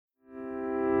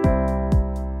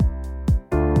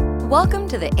Welcome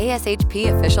to the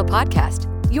ASHP Official Podcast,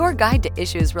 your guide to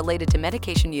issues related to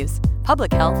medication use,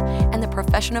 public health, and the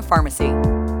profession of pharmacy.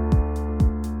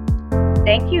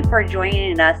 Thank you for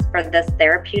joining us for this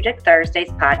Therapeutic Thursdays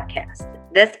podcast.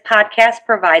 This podcast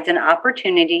provides an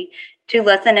opportunity to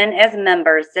listen in as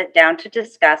members sit down to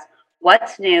discuss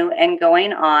what's new and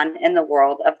going on in the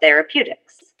world of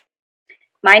therapeutics.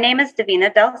 My name is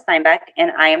Davina Del Steinbeck,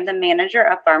 and I am the Manager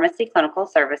of Pharmacy Clinical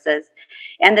Services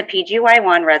and the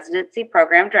PGY1 Residency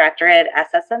Program Director at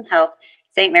SSM Health,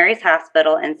 St. Mary's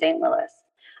Hospital in St. Louis.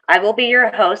 I will be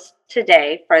your host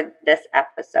today for this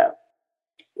episode.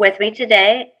 With me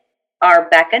today are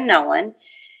Becca Nolan,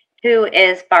 who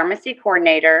is Pharmacy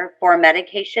Coordinator for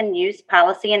Medication Use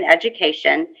Policy and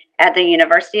Education at the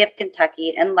University of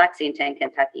Kentucky in Lexington,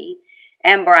 Kentucky,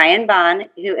 and Brian Bond,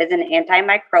 who is an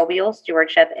antimicrobial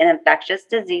stewardship and infectious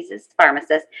diseases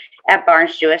pharmacist at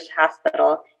Barnes-Jewish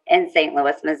Hospital in St.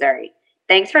 Louis, Missouri.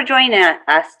 Thanks for joining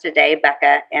us today,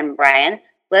 Becca and Brian.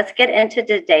 Let's get into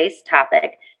today's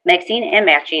topic, mixing and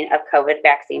matching of COVID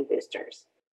vaccine boosters.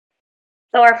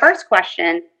 So our first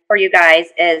question for you guys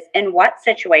is, in what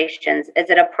situations is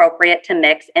it appropriate to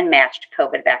mix and match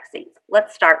COVID vaccines?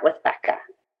 Let's start with Becca.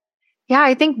 Yeah,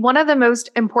 I think one of the most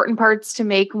important parts to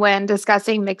make when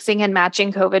discussing mixing and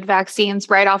matching COVID vaccines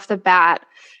right off the bat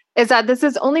is that this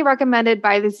is only recommended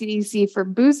by the CDC for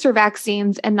booster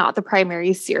vaccines and not the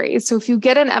primary series. So if you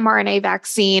get an mRNA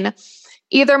vaccine,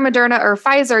 either Moderna or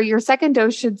Pfizer, your second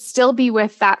dose should still be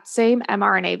with that same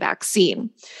mRNA vaccine.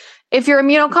 If you're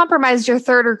immunocompromised, your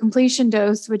third or completion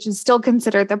dose, which is still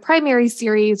considered the primary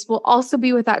series, will also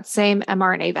be with that same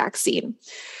mRNA vaccine.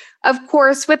 Of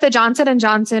course, with the Johnson &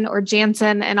 Johnson or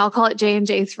Janssen, and I'll call it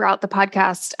J&J throughout the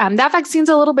podcast, that vaccine's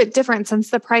a little bit different since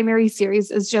the primary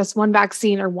series is just one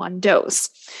vaccine or one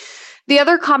dose. The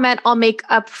other comment I'll make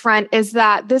up front is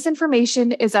that this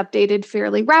information is updated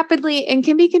fairly rapidly and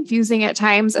can be confusing at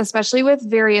times, especially with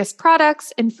various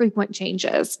products and frequent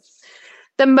changes.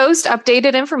 The most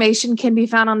updated information can be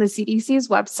found on the CDC's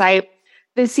website.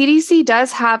 The CDC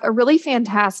does have a really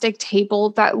fantastic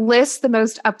table that lists the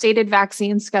most updated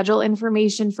vaccine schedule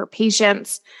information for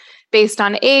patients based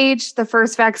on age, the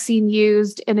first vaccine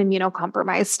used, and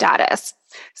immunocompromised status.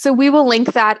 So we will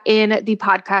link that in the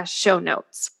podcast show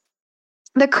notes.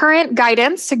 The current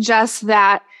guidance suggests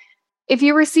that if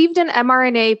you received an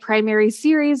mRNA primary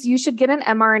series, you should get an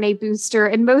mRNA booster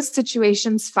in most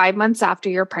situations 5 months after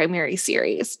your primary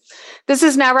series. This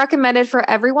is now recommended for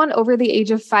everyone over the age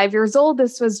of 5 years old.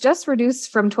 This was just reduced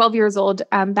from 12 years old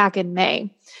back in May.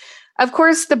 Of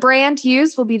course, the brand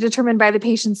used will be determined by the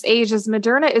patient's age, as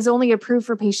Moderna is only approved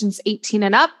for patients 18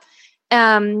 and up,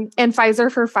 and Pfizer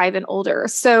for 5 and older.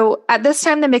 So at this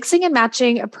time, the mixing and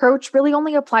matching approach really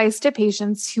only applies to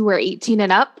patients who are 18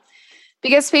 and up,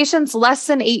 because patients less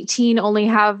than 18 only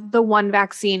have the one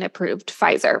vaccine approved,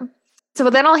 Pfizer.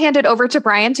 So then I'll hand it over to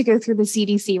Brian to go through the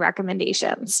CDC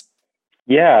recommendations.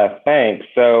 Yeah, thanks.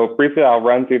 So briefly, I'll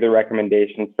run through the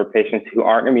recommendations for patients who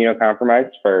aren't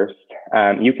immunocompromised first.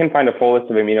 You can find a full list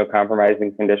of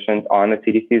immunocompromising conditions on the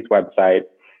CDC's website.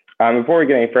 Before we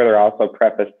get any further, I'll also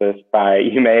preface this by,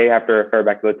 you may have to refer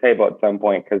back to the table at some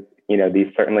point because,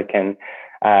 these certainly can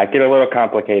get a little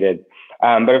complicated.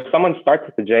 But if someone starts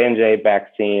with the J&J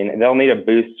vaccine, they'll need a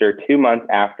booster 2 months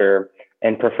after,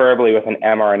 and preferably with an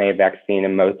mRNA vaccine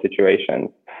in most situations.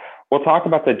 We'll talk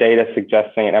about the data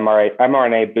suggesting an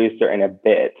mRNA booster in a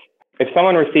bit. If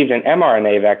someone received an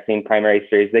mRNA vaccine primary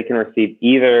series, they can receive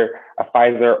either a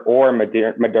Pfizer or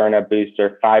Moderna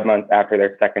booster 5 months after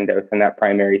their second dose in that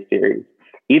primary series.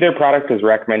 Either product is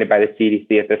recommended by the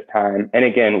CDC at this time. And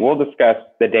again, we'll discuss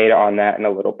the data on that in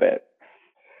a little bit.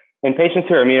 In patients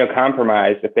who are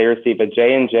immunocompromised, if they receive a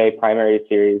J&J primary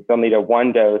series, they'll need a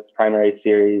 1-dose primary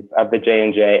series of the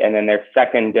J&J and then their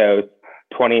second dose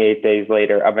 28 days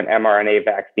later of an mRNA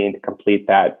vaccine to complete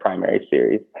that primary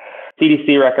series.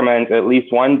 CDC recommends at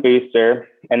least one booster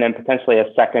and then potentially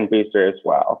a second booster as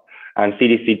well.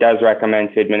 CDC does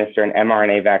recommend to administer an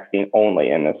mRNA vaccine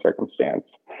only in this circumstance.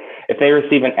 If they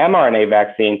receive an mRNA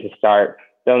vaccine to start,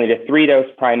 they'll need a 3-dose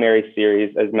primary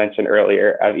series, as mentioned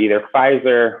earlier, of either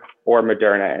Pfizer or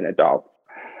Moderna in adults.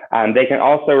 They can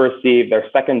also receive their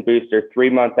second booster 3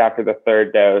 months after the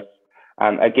third dose.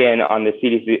 Again, on the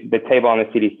CDC, the table on the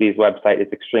CDC's website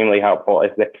is extremely helpful, as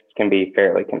this can be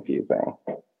fairly confusing.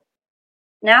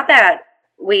 Now that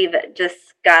we've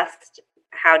discussed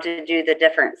how to do the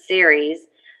different series,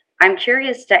 I'm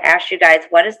curious to ask you guys,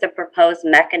 what is the proposed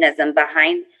mechanism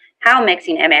behind how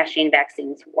mixing and matching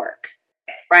vaccines work?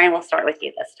 Brian, we'll start with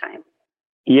you this time.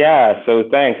 Yeah, so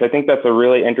thanks. I think that's a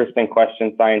really interesting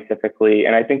question scientifically,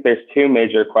 and I think there's two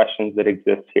major questions that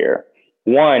exist here.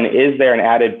 One, is there an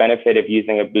added benefit of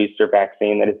using a booster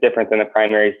vaccine that is different than the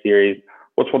primary series,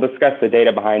 which we'll discuss the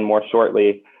data behind more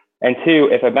shortly? And two,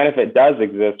 if a benefit does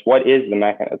exist, what is the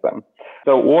mechanism?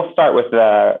 So we'll start with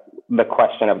the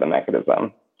question of the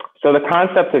mechanism. So the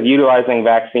concept of utilizing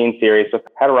vaccine series with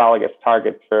heterologous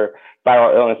targets for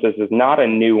viral illnesses is not a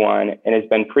new one and has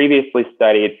been previously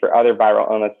studied for other viral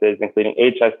illnesses, including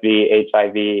HSV,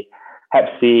 HIV, Hep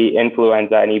C,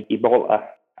 influenza, and Ebola,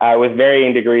 with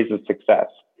varying degrees of success.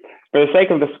 For the sake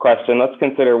of this question, let's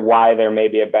consider why there may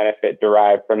be a benefit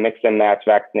derived from mix and match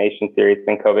vaccination series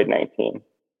in COVID-19.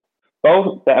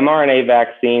 Both the mRNA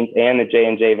vaccines and the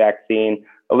J&J vaccine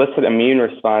elicit immune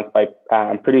response by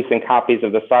producing copies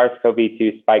of the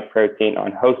SARS-CoV-2 spike protein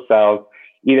on host cells,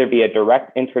 either via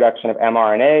direct introduction of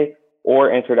mRNA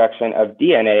or introduction of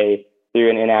DNA through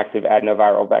an inactive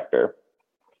adenoviral vector.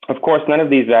 Of course, none of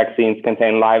these vaccines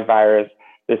contain live virus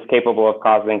that's capable of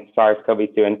causing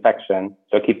SARS-CoV-2 infection,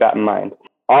 so keep that in mind.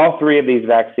 All three of these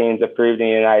vaccines approved in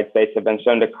the United States have been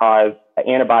shown to cause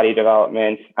antibody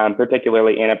development,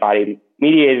 particularly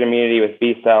antibody-mediated immunity with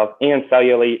B cells and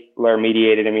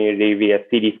cellular-mediated immunity via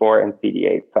CD4 and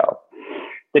CD8 cells.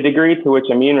 The degree to which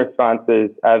immune responses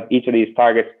of each of these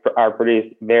targets are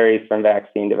produced varies from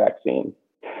vaccine to vaccine.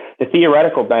 The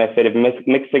theoretical benefit of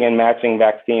mixing and matching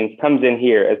vaccines comes in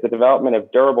here as the development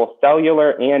of durable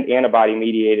cellular and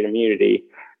antibody-mediated immunity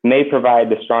may provide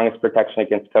the strongest protection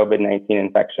against COVID-19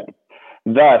 infection.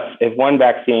 Thus, if one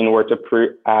vaccine were to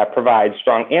provide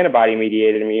strong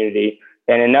antibody-mediated immunity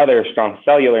and another strong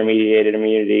cellular-mediated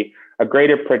immunity, a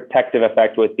greater protective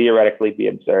effect would theoretically be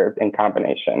observed in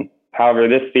combination. However,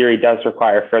 this theory does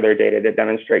require further data to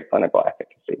demonstrate clinical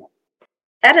efficacy.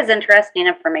 That is interesting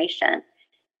information.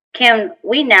 Can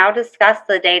we now discuss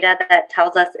the data that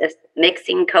tells us if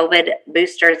mixing COVID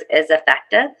boosters is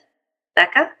effective?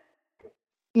 Becca?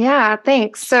 Yeah,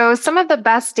 thanks. So some of the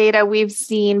best data we've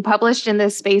seen published in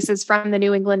this space is from the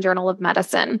New England Journal of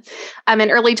Medicine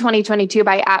in early 2022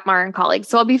 by Atmar and colleagues.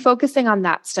 So I'll be focusing on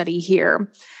that study here.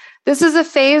 This is a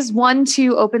phase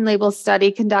 1-2 open label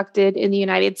study conducted in the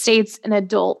United States in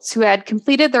adults who had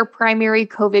completed their primary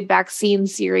COVID vaccine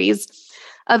series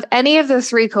of any of the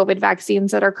 3 COVID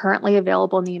vaccines that are currently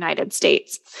available in the United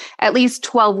States, at least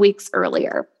 12 weeks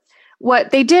earlier.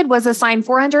 What they did was assign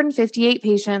 458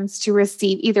 patients to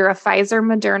receive either a Pfizer,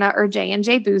 Moderna, or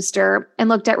J&J booster and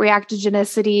looked at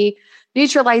reactogenicity,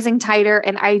 neutralizing titer,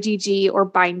 and IgG or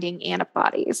binding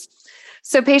antibodies.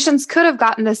 So patients could have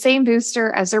gotten the same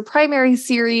booster as their primary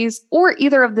series or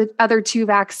either of the other 2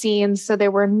 vaccines. So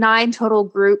there were 9 total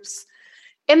groups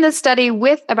in the study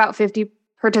with about 50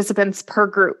 participants per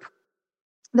group.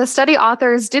 The study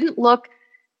authors didn't look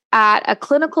at a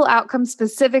clinical outcome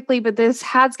specifically, but this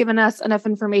has given us enough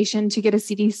information to get a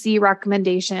CDC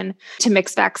recommendation to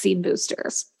mix vaccine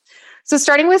boosters. So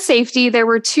starting with safety, there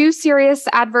were 2 serious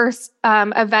adverse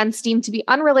events deemed to be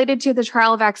unrelated to the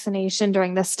trial vaccination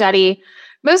during the study.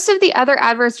 Most of the other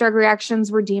adverse drug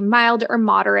reactions were deemed mild or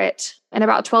moderate in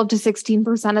about 12 to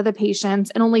 16% of the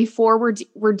patients, and only 4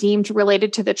 were deemed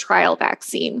related to the trial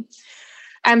vaccine.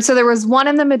 So there was 1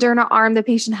 in the Moderna arm, the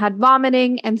patient had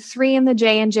vomiting, and 3 in the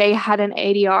J&J had an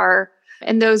ADR,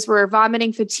 and those were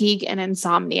vomiting, fatigue, and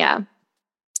insomnia.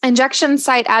 Injection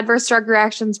site adverse drug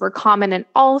reactions were common in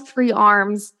all 3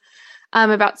 arms,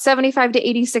 about 75 to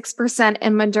 86%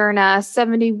 in Moderna,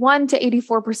 71 to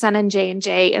 84% in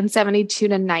J&J, and 72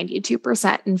 to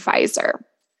 92% in Pfizer.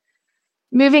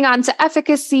 Moving on to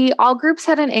efficacy, all groups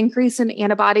had an increase in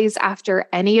antibodies after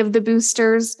any of the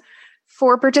boosters.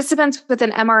 For participants with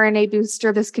an mRNA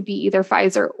booster, this could be either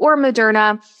Pfizer or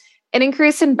Moderna, an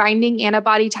increase in binding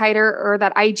antibody titer, or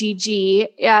that IgG,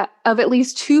 of at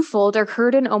least 2-fold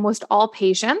occurred in almost all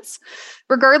patients,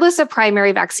 regardless of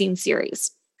primary vaccine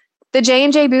series. The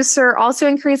J&J booster also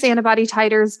increased antibody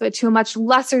titers, but to a much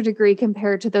lesser degree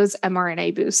compared to those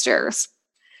mRNA boosters.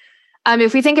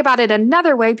 If we think about it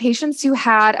another way, patients who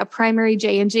had a primary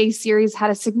J&J series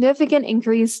had a significant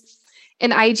increase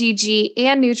in IgG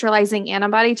and neutralizing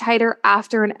antibody titer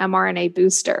after an mRNA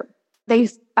booster. They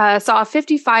saw a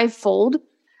 55-fold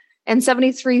and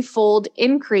 73-fold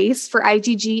increase for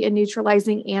IgG and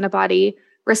neutralizing antibody,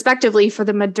 respectively, for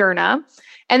the Moderna,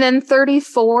 and then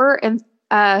 34 and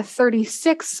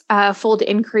 36-fold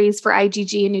increase for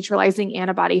IgG and neutralizing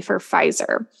antibody for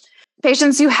Pfizer.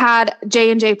 Patients who had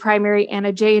J&J primary and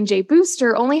a J&J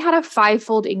booster only had a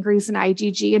 5-fold increase in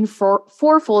IgG and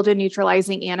 4-fold in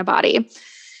neutralizing antibody.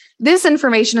 This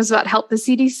information is what helped the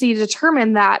CDC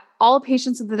determine that all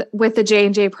patients with the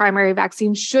J&J primary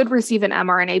vaccine should receive an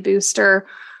mRNA booster,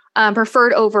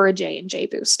 preferred over a J&J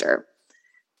booster.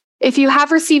 If you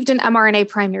have received an mRNA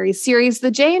primary series, the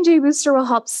J&J booster will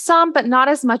help some, but not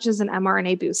as much as an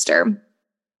mRNA booster.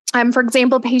 For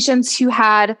example, patients who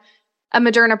had a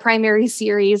Moderna primary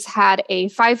series had a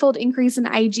 5-fold increase in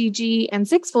IgG and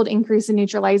 6-fold increase in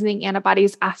neutralizing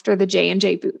antibodies after the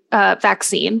J&J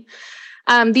vaccine.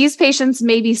 These patients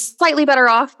may be slightly better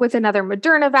off with another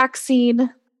Moderna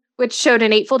vaccine, which showed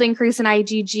an 8-fold increase in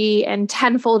IgG and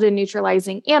 10-fold in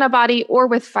neutralizing antibody, or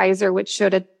with Pfizer, which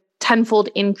showed a 10-fold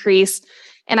increase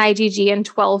in IgG and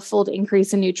 12-fold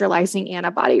increase in neutralizing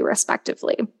antibody,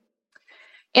 respectively.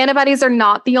 Antibodies are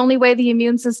not the only way the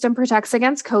immune system protects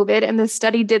against COVID, and this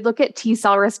study did look at T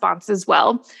cell response as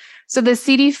well. So the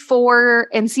CD4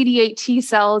 and CD8 T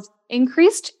cells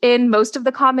increased in most of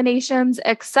the combinations,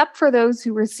 except for those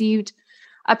who received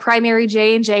a primary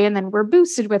J&J and then were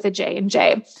boosted with a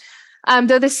J&J.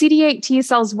 Though the CD8 T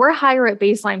cells were higher at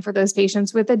baseline for those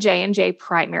patients with a J&J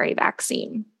primary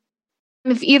vaccine.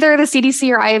 If either the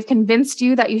CDC or I have convinced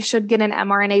you that you should get an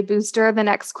mRNA booster, the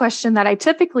next question that I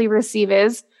typically receive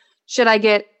is, should I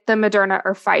get the Moderna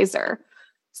or Pfizer?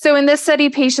 So in this study,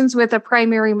 patients with a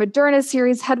primary Moderna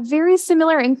series had very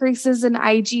similar increases in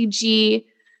IgG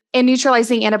and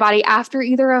neutralizing antibody after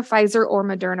either a Pfizer or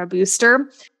Moderna booster.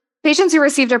 Patients who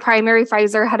received a primary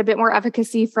Pfizer had a bit more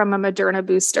efficacy from a Moderna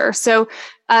booster. So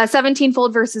a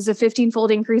 17-fold versus a 15-fold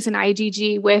increase in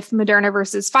IgG with Moderna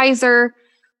versus Pfizer,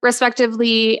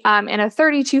 respectively, and a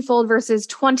 32-fold versus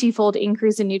 20-fold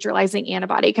increase in neutralizing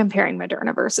antibody comparing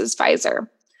Moderna versus Pfizer.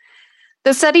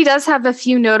 The study does have a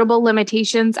few notable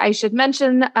limitations I should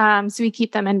mention, so we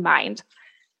keep them in mind.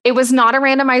 It was not a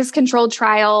randomized controlled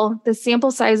trial. The sample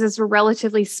sizes were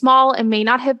relatively small and may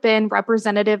not have been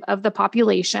representative of the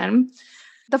population.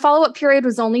 The follow-up period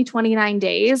was only 29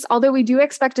 days, although we do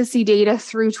expect to see data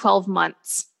through 12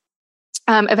 months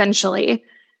eventually.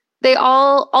 They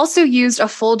all also used a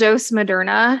full dose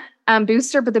Moderna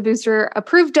booster, but the booster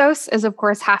approved dose is, of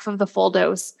course, half of the full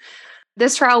dose.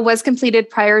 This trial was completed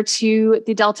prior to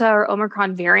the Delta or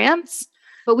Omicron variants,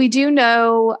 but we do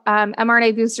know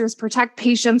mRNA boosters protect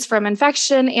patients from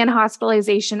infection and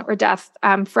hospitalization or death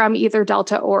from either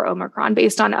Delta or Omicron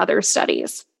based on other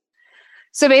studies.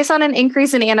 So based on an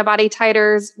increase in antibody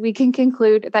titers, we can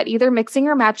conclude that either mixing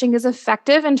or matching is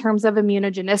effective in terms of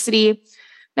immunogenicity.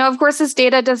 Now, of course, this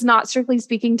data does not, strictly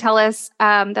speaking, tell us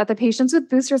that the patients with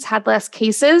boosters had less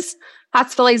cases,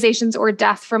 hospitalizations, or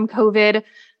death from COVID,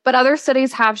 but other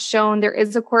studies have shown there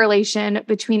is a correlation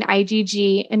between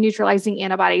IgG and neutralizing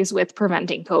antibodies with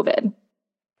preventing COVID.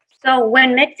 So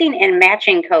when mixing and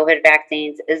matching COVID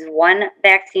vaccines, is one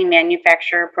vaccine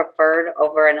manufacturer preferred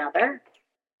over another?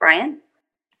 Brian?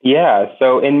 Yeah,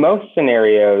 so in most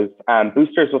scenarios,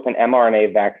 boosters with an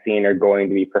mRNA vaccine are going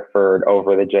to be preferred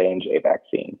over the J&J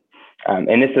vaccine.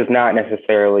 And this is not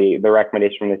necessarily the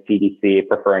recommendation from the CDC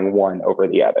preferring one over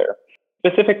the other.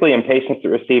 Specifically in patients that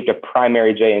received a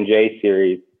primary J&J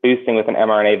series, boosting with an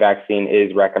mRNA vaccine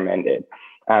is recommended.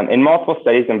 In multiple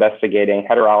studies investigating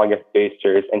heterologous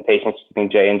boosters in patients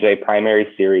receiving J&J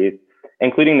primary series,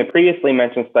 including the previously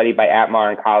mentioned study by Atmar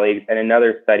and colleagues and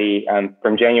another study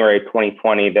from January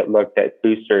 2020 that looked at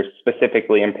boosters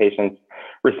specifically in patients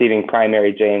receiving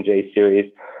primary J&J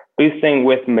series. Boosting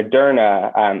with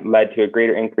Moderna led to a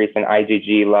greater increase in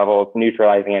IgG levels,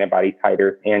 neutralizing antibody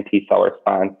titers, and T cell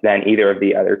response than either of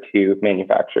the other two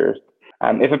manufacturers.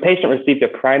 If a patient received a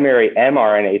primary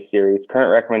mRNA series,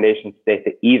 current recommendations state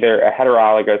that either a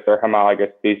heterologous or homologous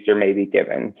booster may be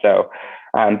given. So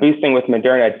boosting with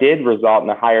Moderna did result in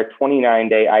a higher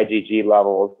 29-day IgG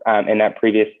levels in that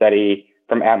previous study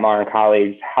from Atmar and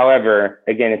colleagues. However,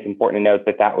 again, it's important to note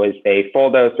that that was a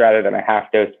full dose rather than a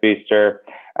half dose booster,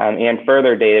 and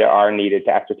further data are needed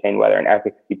to ascertain whether an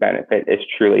efficacy benefit is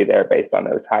truly there based on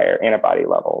those higher antibody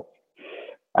levels.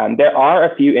 There are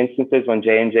a few instances when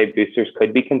J&J boosters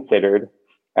could be considered.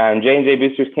 J&J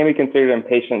boosters can be considered in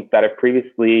patients that have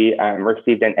previously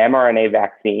received an mRNA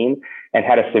vaccine and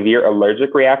had a severe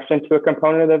allergic reaction to a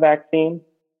component of the vaccine.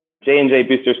 J&J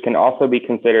boosters can also be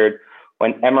considered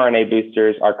when mRNA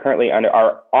boosters are currently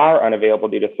are unavailable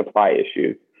due to supply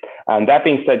issues. That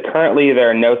being said, currently there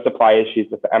are no supply issues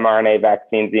with mRNA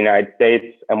vaccines in the United States,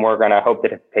 and we're going to hope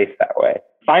that it stays that way.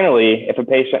 Finally, if a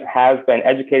patient has been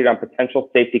educated on potential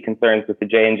safety concerns with the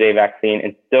J&J vaccine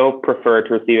and still prefer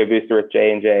to receive a booster with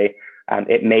J&J,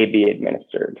 it may be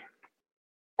administered.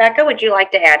 Becca, would you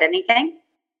like to add anything?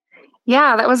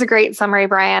 Yeah, that was a great summary,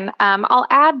 Brian. I'll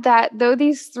add that though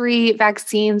these three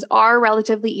vaccines are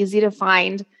relatively easy to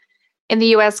find in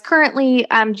the US currently,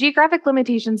 geographic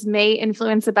limitations may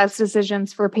influence the best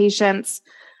decisions for patients,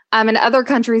 and other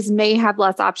countries may have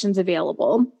less options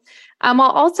available. I'll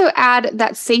also add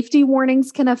that safety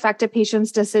warnings can affect a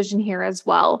patient's decision here as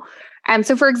well.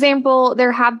 So, for example,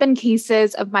 there have been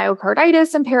cases of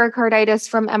myocarditis and pericarditis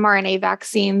from mRNA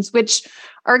vaccines, which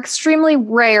are extremely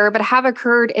rare, but have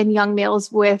occurred in young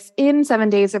males within 7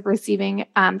 days of receiving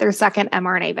their second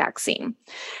mRNA vaccine.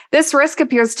 This risk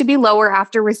appears to be lower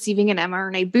after receiving an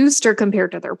mRNA booster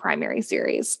compared to their primary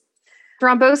series.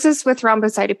 Thrombosis with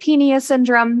thrombocytopenia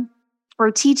syndrome,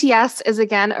 or TTS, is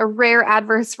again a rare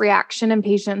adverse reaction in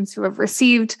patients who have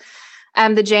received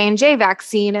the J&J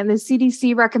vaccine, and the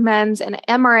CDC recommends an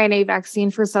mRNA vaccine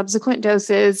for subsequent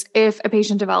doses if a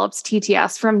patient develops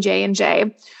TTS from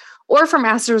J&J or from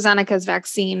AstraZeneca's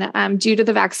vaccine due to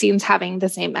the vaccines having the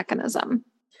same mechanism.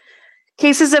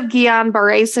 Cases of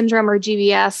Guillain-Barré syndrome, or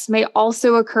GBS, may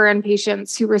also occur in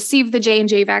patients who receive the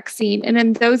J&J vaccine, and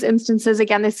in those instances,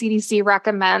 again, the CDC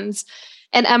recommends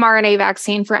an mRNA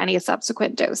vaccine for any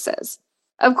subsequent doses.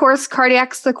 Of course,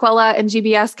 cardiac sequela and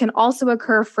GBS can also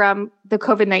occur from the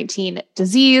COVID-19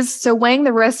 disease. So weighing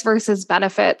the risks versus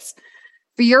benefits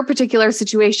for your particular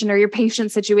situation or your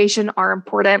patient situation are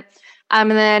important.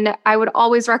 And then I would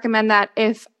always recommend that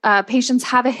if patients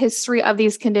have a history of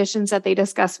these conditions, that they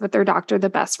discuss with their doctor the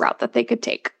best route that they could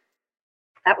take.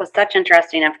 That was such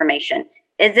interesting information.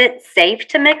 Is it safe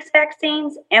to mix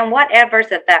vaccines? And what adverse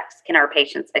effects can our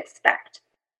patients expect?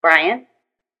 Brian?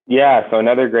 Yeah, so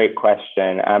another great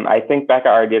question. I think Becca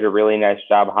already did a really nice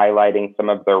job highlighting some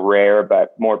of the rare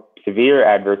but more severe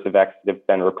adverse effects that have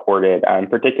been reported,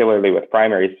 particularly with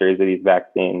primary series of these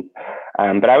vaccines.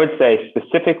 But I would say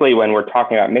specifically when we're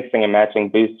talking about mixing and matching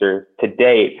boosters, to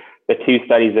date, the two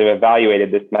studies that have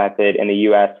evaluated this method in the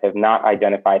US have not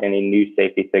identified any new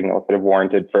safety signals that have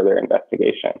warranted further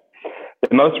investigation.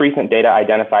 The most recent data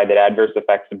identified that adverse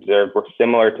effects observed were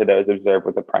similar to those observed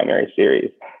with the primary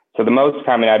series. So the most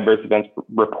common adverse events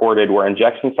reported were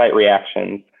injection site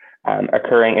reactions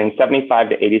occurring in 75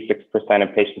 to 86%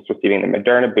 of patients receiving the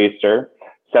Moderna booster,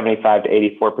 75 to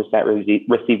 84%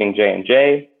 receiving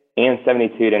J&J, and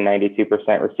 72 to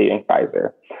 92% receiving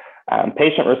Pfizer.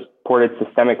 Patient reported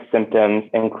systemic symptoms,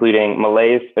 including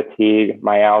malaise, fatigue,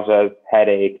 myalgias,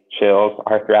 headache, chills,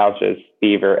 arthralgias,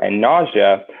 fever, and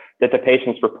nausea that the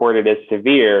patients reported as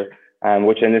severe,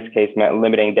 which in this case meant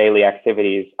limiting daily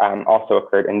activities, also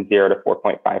occurred in 0 to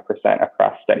 4.5%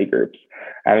 across study groups.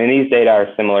 And these data are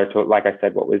similar to, like I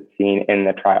said, what was seen in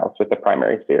the trials with the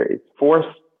primary series. 4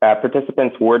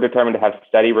 participants were determined to have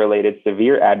study-related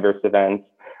severe adverse events,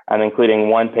 including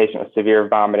 1 patient with severe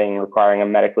vomiting requiring a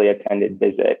medically attended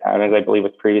visit, as I believe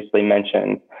was previously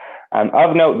mentioned.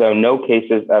 Of note, though, no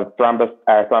cases of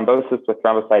thrombosis with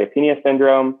thrombocytopenia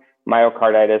syndrome,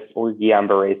 myocarditis, or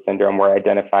Guillain-Barré syndrome were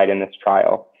identified in this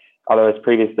trial. Although, as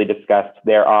previously discussed,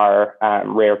 there are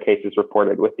rare cases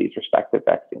reported with these respective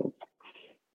vaccines.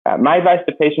 My advice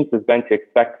to patients has been to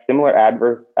expect similar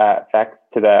adverse effects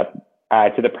to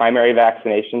the primary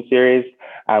vaccination series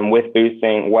with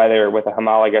boosting, whether with a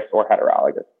homologous or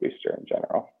heterologous booster in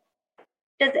general.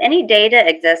 Does any data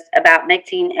exist about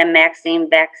mixing and matching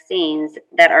vaccines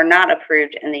that are not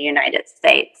approved in the United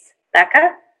States?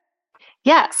 Becca?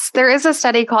 Yes, there is a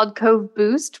study called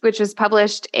COV-BOOST, which was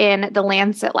published in The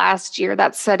Lancet last year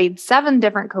that studied 7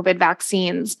 different COVID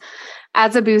vaccines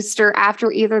as a booster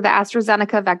after either the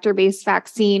AstraZeneca vector-based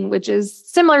vaccine, which is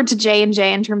similar to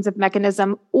J&J in terms of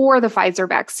mechanism, or the Pfizer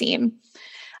vaccine.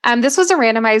 This was a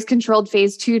randomized controlled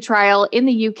phase 2 trial in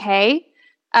the UK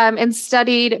and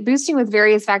studied boosting with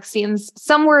various vaccines.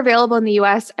 Some were available in the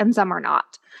US and some are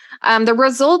not. The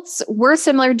results were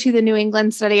similar to the New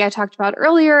England study I talked about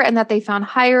earlier, in that they found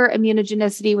higher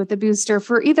immunogenicity with the booster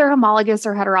for either homologous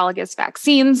or heterologous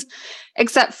vaccines,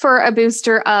 except for a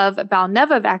booster of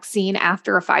Valneva vaccine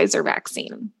after a Pfizer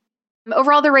vaccine.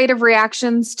 Overall, the rate of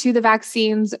reactions to the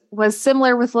vaccines was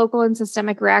similar, with local and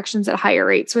systemic reactions at higher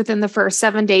rates within the first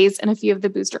 7 days in a few of the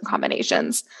booster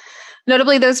combinations.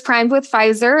 Notably, those primed with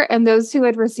Pfizer and those who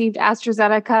had received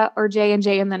AstraZeneca or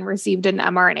J&J and then received an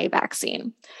mRNA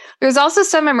vaccine. There's also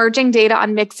some emerging data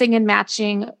on mixing and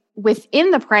matching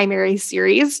within the primary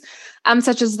series,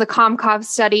 such as the COMCOV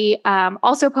study,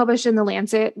 also published in The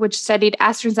Lancet, which studied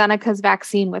AstraZeneca's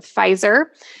vaccine with Pfizer.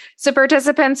 So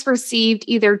participants received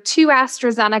either 2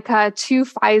 AstraZeneca, 2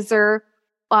 Pfizer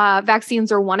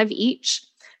vaccines, or 1 of each.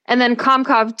 And then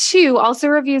COMCOV2 also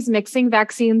reviews mixing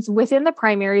vaccines within the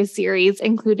primary series,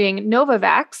 including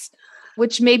Novavax,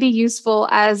 which may be useful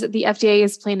as the FDA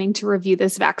is planning to review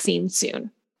this vaccine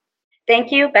soon.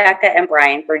 Thank you, Becca and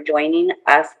Brian, for joining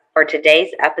us for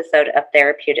today's episode of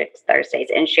Therapeutics Thursdays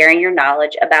and sharing your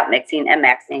knowledge about mixing and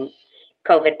matching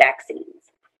COVID vaccines.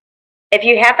 If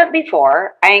you haven't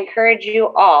before, I encourage you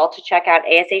all to check out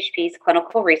ASHP's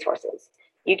clinical resources.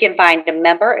 You can find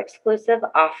member-exclusive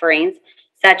offerings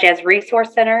such as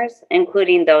resource centers,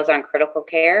 including those on critical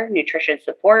care, nutrition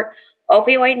support,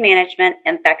 opioid management,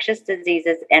 infectious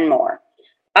diseases, and more.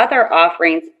 Other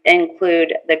offerings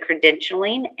include the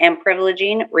Credentialing and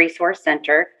Privileging Resource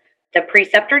Center, the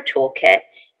Preceptor Toolkit,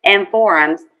 and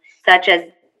forums such as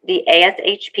the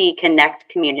ASHP Connect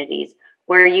communities,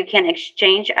 where you can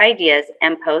exchange ideas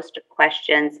and post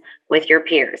questions with your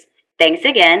peers. Thanks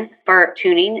again for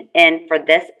tuning in for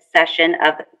this session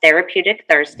of Therapeutic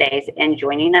Thursdays and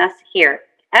joining us here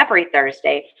every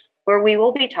Thursday, where we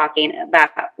will be talking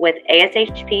with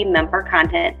ASHP member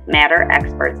content matter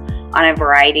experts on a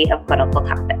variety of clinical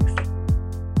topics.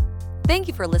 Thank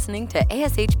you for listening to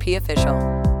ASHP Official,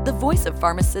 the voice of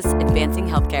pharmacists advancing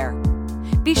healthcare.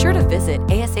 Be sure to visit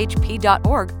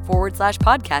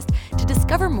ashp.org/podcast to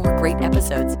discover more great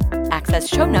episodes, access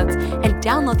show notes, and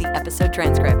download the episode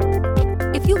transcript.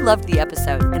 If you loved the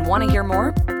episode and want to hear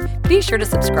more, be sure to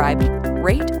subscribe,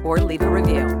 rate, or leave a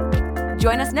review.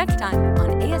 Join us next time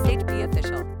on ASHP